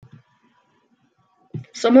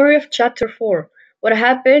Summary of Chapter 4. What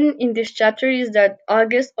happened in this chapter is that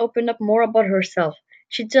August opened up more about herself.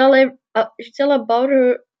 She tell ev- she tell about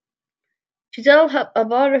her she tell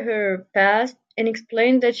about her past and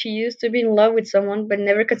explained that she used to be in love with someone but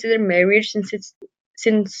never considered marriage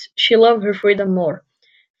since she loved her freedom more.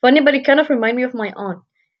 Funny, but it kind of reminded me of my aunt.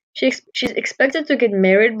 She's expected to get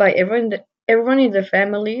married by everyone in the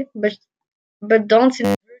family, but don't seem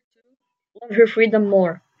to love her freedom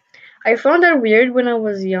more. I found that weird when I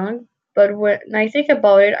was young, but when I think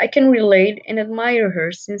about it, I can relate and admire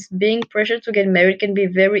her since being pressured to get married can be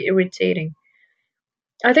very irritating.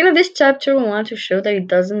 I think that this chapter wants to show that it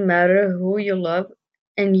doesn't matter who you love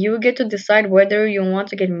and you get to decide whether you want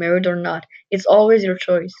to get married or not. It's always your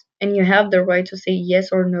choice, and you have the right to say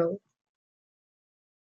yes or no.